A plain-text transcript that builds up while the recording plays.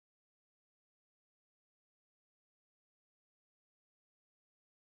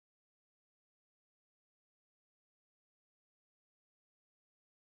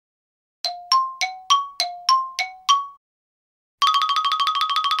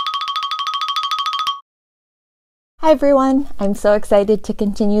Hi everyone, I'm so excited to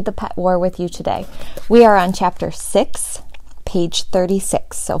continue the pet war with you today. We are on chapter 6, page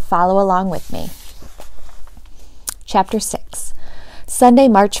 36, so follow along with me. Chapter 6, Sunday,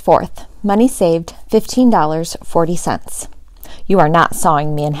 March 4th, money saved $15.40. You are not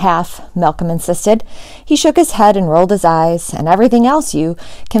sawing me in half, Malcolm insisted. He shook his head and rolled his eyes, and everything else you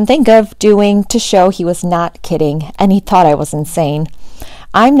can think of doing to show he was not kidding, and he thought I was insane.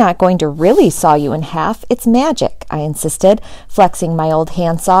 I'm not going to really saw you in half. It's magic, I insisted, flexing my old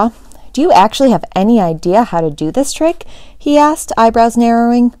handsaw. Do you actually have any idea how to do this trick? He asked, eyebrows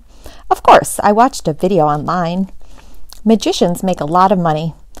narrowing. Of course, I watched a video online. Magicians make a lot of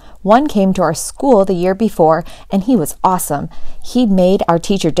money. One came to our school the year before, and he was awesome. He'd made our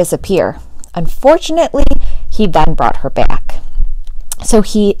teacher disappear. Unfortunately, he then brought her back. So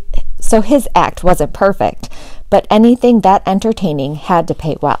his act wasn't perfect, but anything that entertaining had to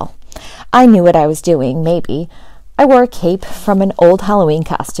pay well. I knew what I was doing, maybe. I wore a cape from an old Halloween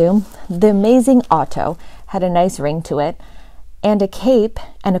costume. The amazing Otto had a nice ring to it, and a cape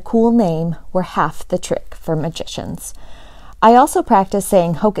and a cool name were half the trick for magicians. I also practiced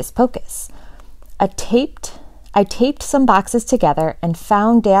saying hocus pocus. I taped some boxes together and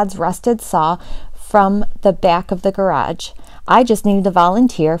found Dad's rusted saw from the back of the garage. I just needed a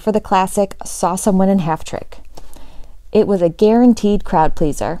volunteer for the classic saw someone in half trick. It was a guaranteed crowd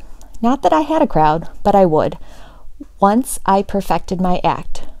pleaser. Not that I had a crowd, but I would. Once I perfected my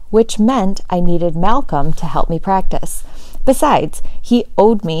act, which meant I needed Malcolm to help me practice. Besides, he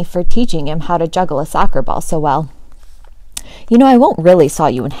owed me for teaching him how to juggle a soccer ball so well. You know, I won't really saw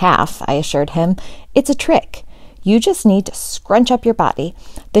you in half, I assured him. It's a trick. You just need to scrunch up your body.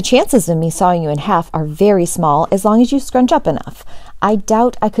 The chances of me sawing you in half are very small as long as you scrunch up enough. I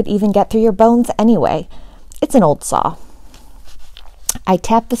doubt I could even get through your bones anyway. It's an old saw. I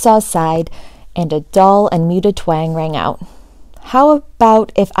tapped the saw's side, and a dull and muted twang rang out. How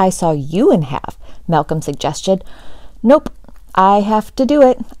about if I saw you in half? Malcolm suggested. Nope, I have to do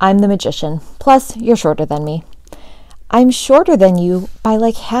it. I'm the magician. Plus, you're shorter than me. I'm shorter than you by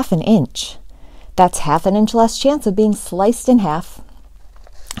like half an inch. That's half an inch less chance of being sliced in half.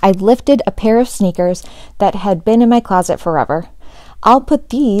 I lifted a pair of sneakers that had been in my closet forever. I'll put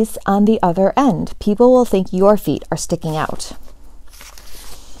these on the other end. People will think your feet are sticking out.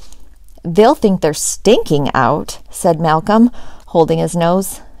 They'll think they're stinking out, said Malcolm, holding his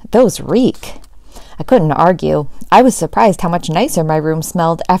nose. Those reek. I couldn't argue. I was surprised how much nicer my room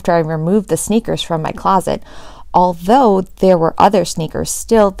smelled after I removed the sneakers from my closet, although there were other sneakers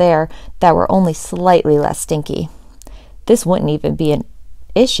still there that were only slightly less stinky. This wouldn't even be an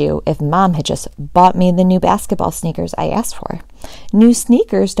issue if Mom had just bought me the new basketball sneakers I asked for. New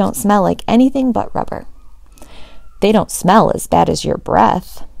sneakers don't smell like anything but rubber. They don't smell as bad as your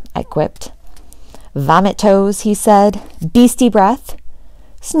breath, I quipped. Vomit toes, he said. Beastie breath.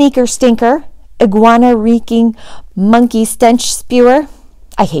 Sneaker stinker. Iguana reeking. Monkey stench spewer.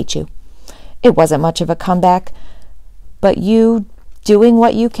 I hate you. It wasn't much of a comeback, but you doing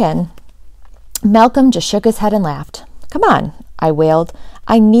what you can. Malcolm just shook his head and laughed. Come on, I wailed.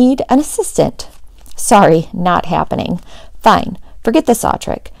 I need an assistant. Sorry, not happening. Fine, forget the saw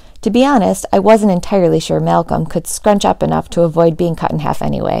trick. To be honest, I wasn't entirely sure Malcolm could scrunch up enough to avoid being cut in half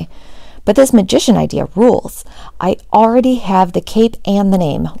anyway. But this magician idea rules. I already have the cape and the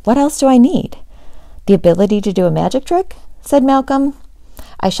name. What else do I need? The ability to do a magic trick? Said Malcolm.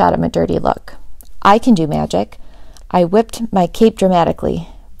 I shot him a dirty look. I can do magic. I whipped my cape dramatically,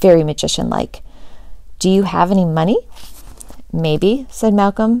 very magician-like. Do you have any money? Maybe, said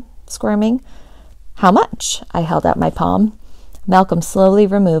Malcolm, squirming. How much? I held out my palm. Malcolm slowly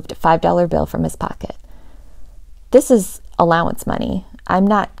removed a $5 bill from his pocket. This is allowance money. I'm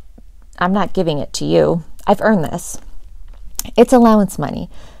not giving it to you. I've earned this. It's allowance money.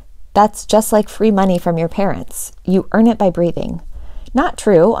 That's just like free money from your parents. You earn it by breathing. Not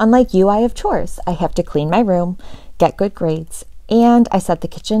true. Unlike you, I have chores. I have to clean my room, get good grades, and I set the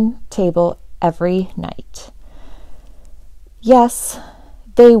kitchen table every night. Yes,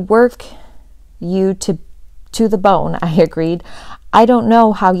 they work you to the bone, I agreed. I don't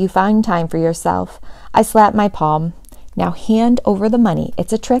know how you find time for yourself. I slapped my palm. Now hand over the money.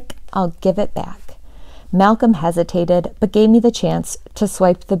 It's a trick. I'll give it back. Malcolm hesitated, but gave me the chance to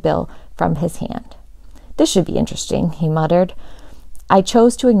swipe the bill from his hand. This should be interesting, he muttered. I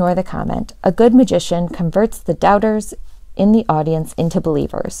chose to ignore the comment. A good magician converts the doubters in the audience into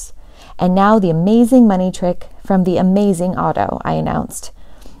believers. And now the amazing money trick from the amazing Otto, I announced.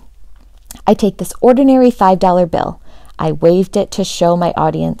 I take this ordinary $5 bill. I waved it to show my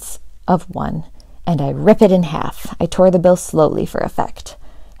audience of one, and I rip it in half. I tore the bill slowly for effect.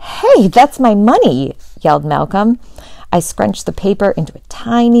 Hey, that's my money, yelled Malcolm. I scrunched the paper into a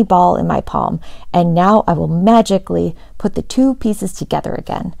tiny ball in my palm, and now I will magically put the two pieces together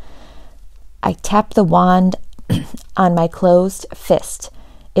again. I tapped the wand on my closed fist.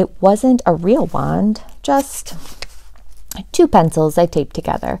 It wasn't a real wand, just two pencils I taped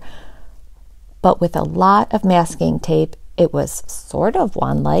together. But with a lot of masking tape, it was sort of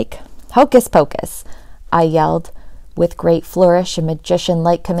wand-like. Hocus pocus, I yelled with great flourish and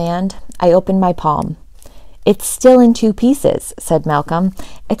magician-like command. I opened my palm. It's still in two pieces, said Malcolm,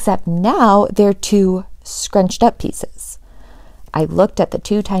 except now they're two scrunched up pieces. I looked at the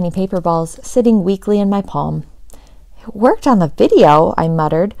two tiny paper balls sitting weakly in my palm. It worked on the video, I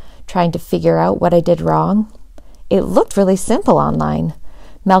muttered, trying to figure out what I did wrong. It looked really simple online.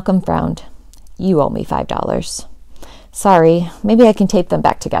 Malcolm frowned. You owe me $5. Sorry, maybe I can tape them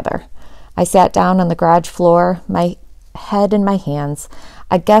back together. I sat down on the garage floor, my head in my hands.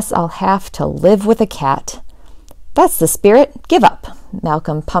 I guess I'll have to live with a cat. That's the spirit. Give up.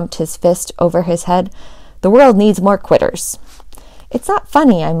 Malcolm pumped his fist over his head. The world needs more quitters. It's not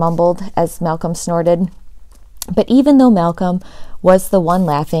funny, I mumbled as Malcolm snorted. But even though Malcolm was the one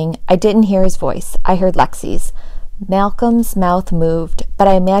laughing, I didn't hear his voice. I heard Lexi's. Malcolm's mouth moved, but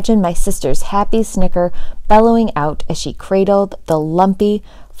I imagined my sister's happy snicker bellowing out as she cradled the lumpy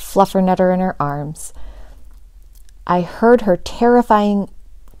fluffernutter in her arms. I heard her terrifying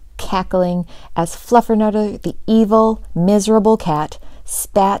cackling as Fluffernutter, the evil, miserable cat,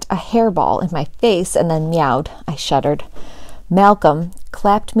 spat a hairball in my face and then meowed. I shuddered. Malcolm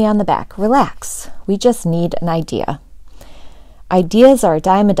clapped me on the back. Relax. We just need an idea. Ideas are a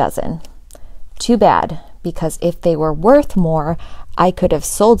dime a dozen. Too bad, because if they were worth more, I could have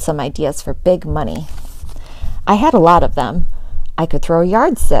sold some ideas for big money. I had a lot of them. I could throw a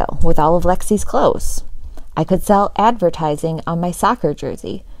yard sale with all of Lexi's clothes. I could sell advertising on my soccer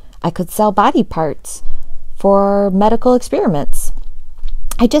jersey. I could sell body parts for medical experiments.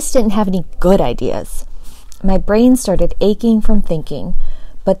 I just didn't have any good ideas. My brain started aching from thinking,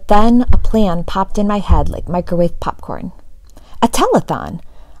 but then a plan popped in my head like microwave popcorn. A telethon!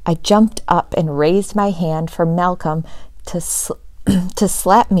 I jumped up and raised my hand for Malcolm to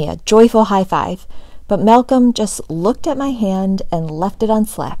slap me a joyful high five, but Malcolm just looked at my hand and left it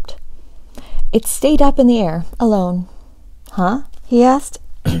unslapped. It stayed up in the air, alone. Huh? He asked.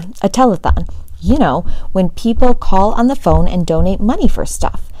 A telethon. You know, when people call on the phone and donate money for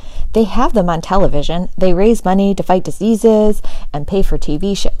stuff. They have them on television. They raise money to fight diseases and pay for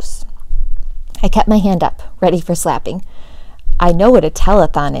TV shows. I kept my hand up, ready for slapping. I know what a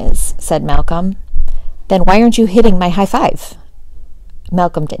telethon is, said Malcolm. Then why aren't you hitting my high five?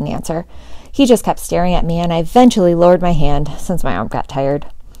 Malcolm didn't answer. He just kept staring at me, and I eventually lowered my hand since my arm got tired.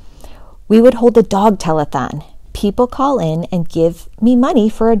 We would hold a dog telethon. People call in and give me money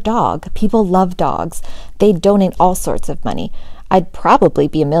for a dog. People love dogs. They donate all sorts of money. I'd probably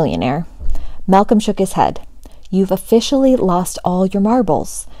be a millionaire. Malcolm shook his head. You've officially lost all your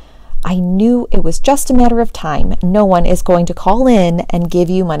marbles. I knew it was just a matter of time. No one is going to call in and give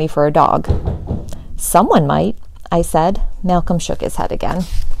you money for a dog. Someone might, I said. Malcolm shook his head again.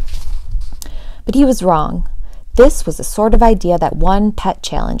 But he was wrong. This was the sort of idea that won pet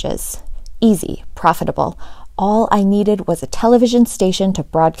challenges. Easy, profitable. All I needed was a television station to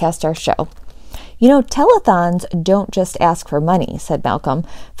broadcast our show. You know, telethons don't just ask for money, said Malcolm,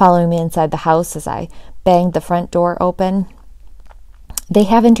 following me inside the house as I banged the front door open. They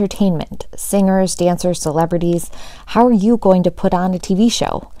have entertainment, singers, dancers, celebrities. How are you going to put on a TV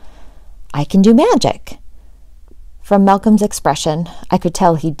show? I can do magic. From Malcolm's expression, I could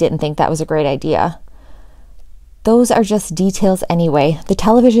tell he didn't think that was a great idea. Those are just details anyway. The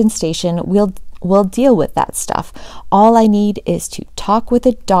television station will deal with that stuff. All I need is to talk with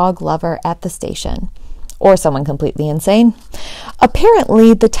a dog lover at the station. Or someone completely insane.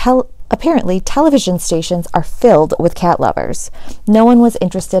 Apparently, television stations are filled with cat lovers. No one was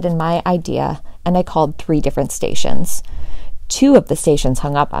interested in my idea, and I called 3 different stations. 2 of the stations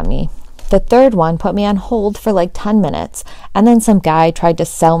hung up on me. The third one put me on hold for like 10 minutes, and then some guy tried to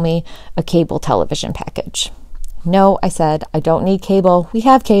sell me a cable television package. No, I said, I don't need cable. We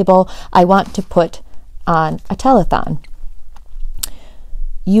have cable. I want to put on a telethon.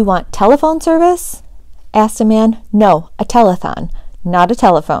 You want telephone service? Asked a man. No, a telethon, not a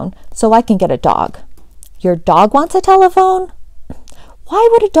telephone, so I can get a dog. Your dog wants a telephone? Why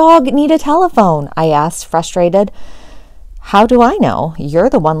would a dog need a telephone? I asked, frustrated. How do I know? You're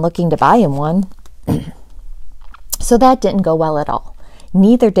the one looking to buy him one. So that didn't go well at all.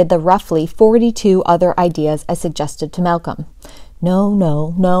 Neither did the roughly 42 other ideas I suggested to Malcolm. No,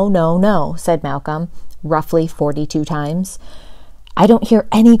 no, no, no, no, said Malcolm, roughly 42 times. I don't hear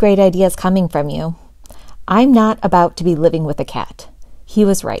any great ideas coming from you. I'm not about to be living with a cat. He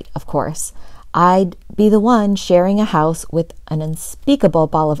was right, of course. I'd be the one sharing a house with an unspeakable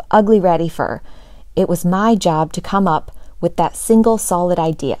ball of ugly ratty fur. It was my job to come up with that single solid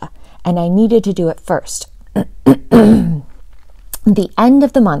idea, and I needed to do it first. The end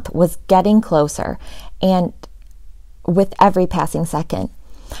of the month was getting closer, and with every passing second.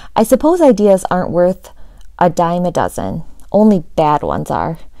 I suppose ideas aren't worth a dime a dozen. Only bad ones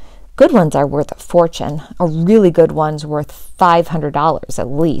are. Good ones are worth a fortune. A really good one's worth $500 at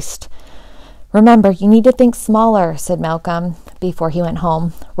least. Remember, you need to think smaller, said Malcolm before he went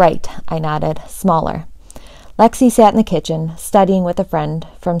home. Right, I nodded. Smaller. Lexi sat in the kitchen, studying with a friend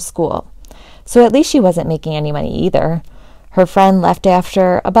from school. So at least she wasn't making any money either. Her friend left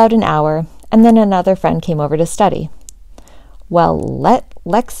after about an hour, and then another friend came over to study. Well, let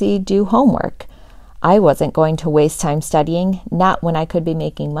Lexi do homework. I wasn't going to waste time studying, not when I could be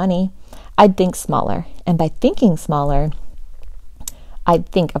making money. I'd think smaller, and by thinking smaller, I'd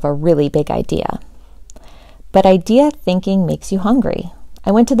think of a really big idea. But idea thinking makes you hungry.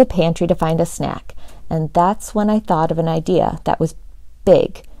 I went to the pantry to find a snack, and that's when I thought of an idea that was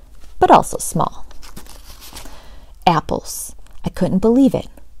big, but also small. Apples. I couldn't believe it.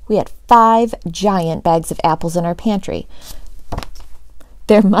 We had 5 giant bags of apples in our pantry.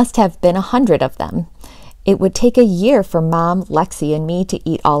 There must have been 100 of them. It would take a year for Mom, Lexi, and me to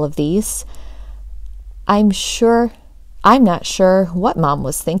eat all of these. I'm not sure what Mom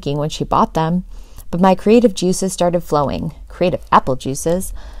was thinking when she bought them, but my creative juices started flowing. Creative apple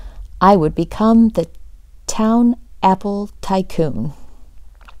juices. I would become the town apple tycoon.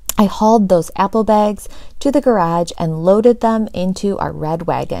 I hauled those apple bags to the garage and loaded them into our red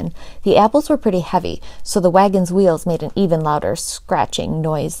wagon. The apples were pretty heavy, so the wagon's wheels made an even louder scratching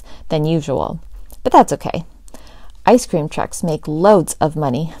noise than usual. But that's okay. Ice cream trucks make loads of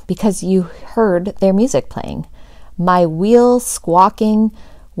money because you heard their music playing. My wheels squawking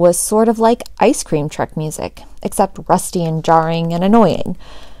was sort of like ice cream truck music, except rusty and jarring and annoying.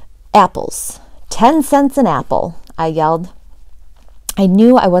 Apples. 10 cents an apple, I yelled. I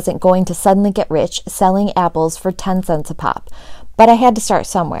knew I wasn't going to suddenly get rich selling apples for 10 cents a pop, but I had to start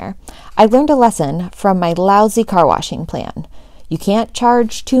somewhere. I learned a lesson from my lousy car washing plan. You can't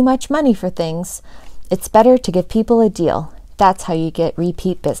charge too much money for things. It's better to give people a deal. That's how you get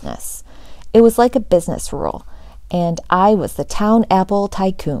repeat business. It was like a business rule, and I was the town apple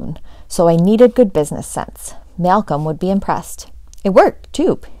tycoon, so I needed good business sense. Malcolm would be impressed. It worked,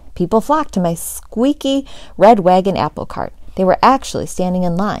 too. People flocked to my squeaky red wagon apple cart. They were actually standing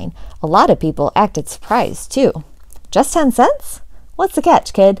in line. A lot of people acted surprised, too. Just 10 cents? What's the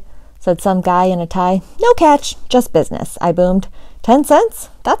catch, kid? Said some guy in a tie. No catch, just business, I boomed. 10 cents?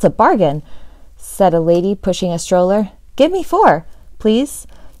 That's a bargain, said a lady pushing a stroller. Give me 4, please,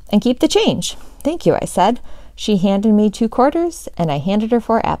 and keep the change. Thank you, I said. She handed me 2 quarters, and I handed her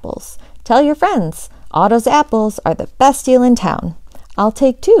 4 apples. Tell your friends, Otto's apples are the best deal in town. I'll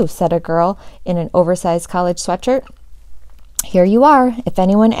take 2, said a girl in an oversized college sweatshirt. Here you are. If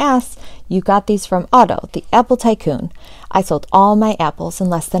anyone asks, you got these from Otto, the apple tycoon. I sold all my apples in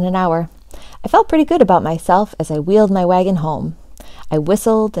less than an hour. I felt pretty good about myself as I wheeled my wagon home. I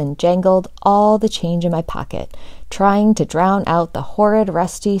whistled and jangled all the change in my pocket, trying to drown out the horrid,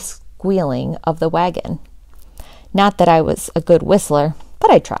 rusty squealing of the wagon. Not that I was a good whistler,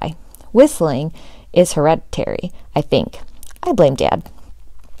 but I try. Whistling is hereditary, I think. I blame Dad.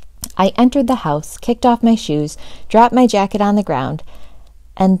 I entered the house, kicked off my shoes, dropped my jacket on the ground,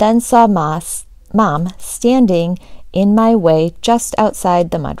 and then saw Mom standing in my way just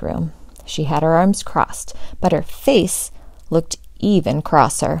outside the mudroom. She had her arms crossed, but her face looked even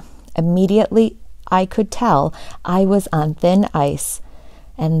crosser. Immediately, I could tell I was on thin ice,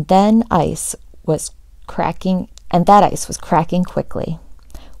 and that ice was cracking quickly.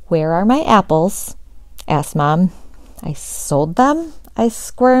 Where are my apples? Asked Mom. I sold them? I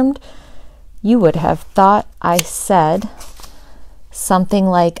squirmed. You would have thought I said something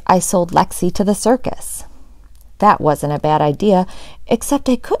like I sold Lexi to the circus. That wasn't a bad idea, except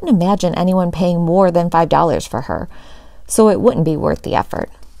I couldn't imagine anyone paying more than $5 for her, so it wouldn't be worth the effort.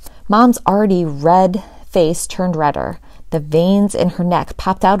 Mom's already red face turned redder. The veins in her neck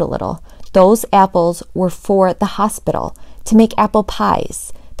popped out a little. Those apples were for the hospital, to make apple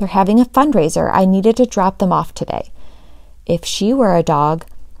pies. They're having a fundraiser. I needed to drop them off today. If she were a dog,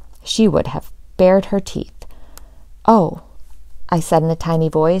 she would have bared her teeth. Oh, I said in a tiny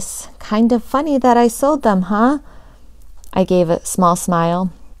voice. Kind of funny that I sold them, huh? I gave a small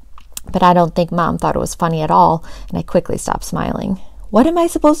smile, but I don't think Mom thought it was funny at all, and I quickly stopped smiling. What am I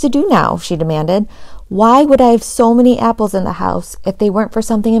supposed to do now? She demanded. Why would I have so many apples in the house if they weren't for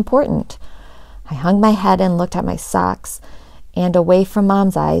something important? I hung my head and looked at my socks, and away from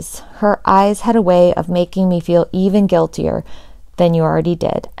Mom's eyes. Her eyes had a way of making me feel even guiltier than you already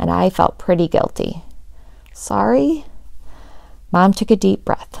did, and I felt pretty guilty. Sorry? Mom took a deep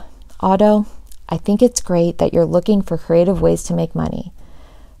breath. Otto, I think it's great that you're looking for creative ways to make money,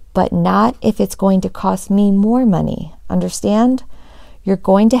 but not if it's going to cost me more money. Understand? You're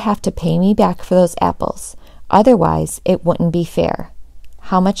going to have to pay me back for those apples. Otherwise, it wouldn't be fair.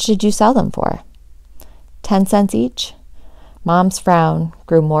 How much did you sell them for? 10 cents each? Mom's frown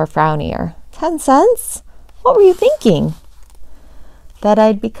grew more frownier. 10 cents? What were you thinking? That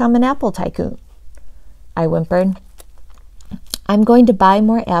I'd become an apple tycoon, I whimpered. I'm going to buy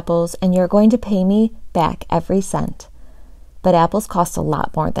more apples, and you're going to pay me back every cent. But apples cost a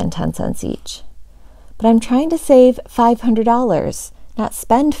lot more than 10 cents each. But I'm trying to save $500, not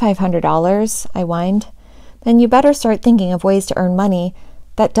spend $500, I whined. Then you better start thinking of ways to earn money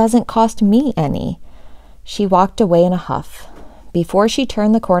that doesn't cost me any. She walked away in a huff. Before she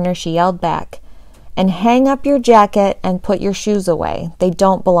turned the corner, she yelled back, and hang up your jacket and put your shoes away. They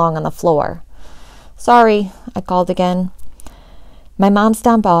don't belong on the floor. Sorry, I called again. My mom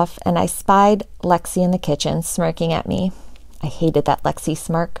stomped off, and I spied Lexi in the kitchen, smirking at me. I hated that Lexi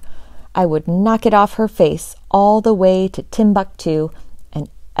smirk. I would knock it off her face all the way to Timbuktu, and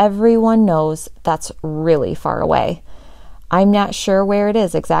everyone knows that's really far away. I'm not sure where it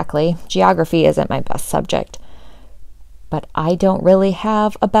is exactly. Geography isn't my best subject. But I don't really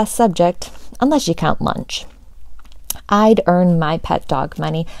have a best subject, unless you count lunch. I'd earn my pet dog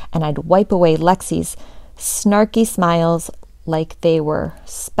money, and I'd wipe away Lexi's snarky smiles like they were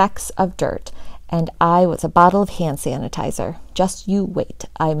specks of dirt, and I was a bottle of hand sanitizer. Just you wait,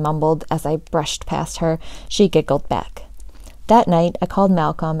 I mumbled as I brushed past her. She giggled back. That night, I called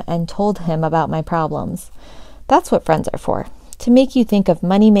Malcolm and told him about my problems. That's what friends are for, to make you think of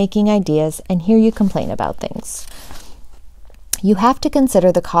money-making ideas and hear you complain about things. You have to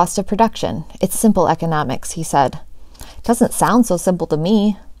consider the cost of production. It's simple economics, he said. Doesn't sound so simple to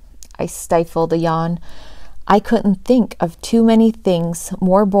me. I stifled a yawn. I couldn't think of too many things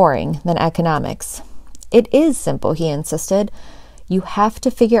more boring than economics. It is simple, he insisted. You have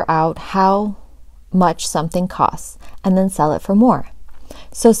to figure out how much something costs and then sell it for more.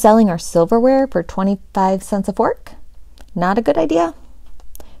 So selling our silverware for 25 cents a fork? Not a good idea?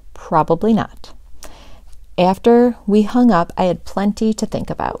 Probably not. After we hung up, I had plenty to think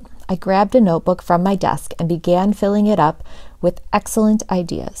about. I grabbed a notebook from my desk and began filling it up with excellent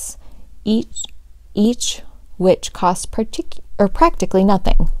ideas, each which cost practically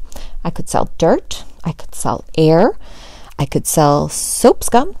nothing. I could sell dirt, I could sell air, I could sell soap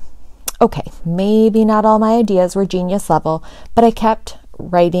scum. Okay, maybe not all my ideas were genius level, but I kept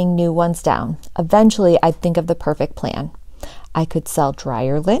writing new ones down. Eventually, I'd think of the perfect plan. I could sell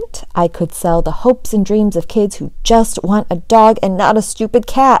dryer lint. I could sell the hopes and dreams of kids who just want a dog and not a stupid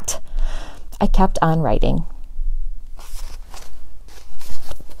cat. I kept on writing.